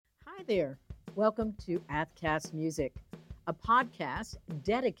Hi there. Welcome to AthCastMusic, a podcast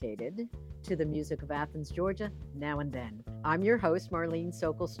dedicated to the music of Athens, Georgia, now and then. I'm your host, Marlene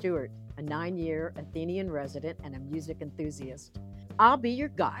Sokol Stewart, a 9-year Athenian resident and a music enthusiast. I'll be your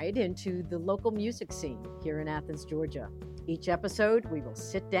guide into the local music scene here in Athens, Georgia. Each episode, we will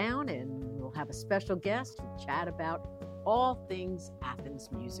sit down and we'll have a special guest and chat about all things Athens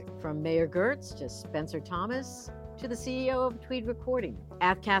music, from Mayor Gertz to Spencer Thomas to the CEO of Tweed Recording.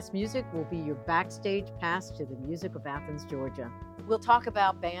 AthCastMusic will be your backstage pass to the music of Athens, Georgia. We'll talk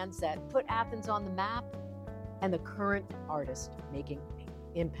about bands that put Athens on the map and the current artists making an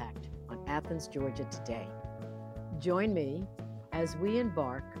impact on Athens, Georgia today. Join me as we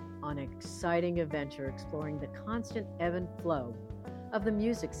embark on an exciting adventure exploring the constant ebb and flow of the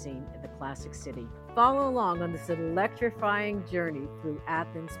music scene in the classic city. Follow along on this electrifying journey through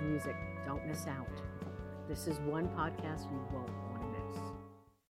Athens music. Don't miss out. This is one podcast you won't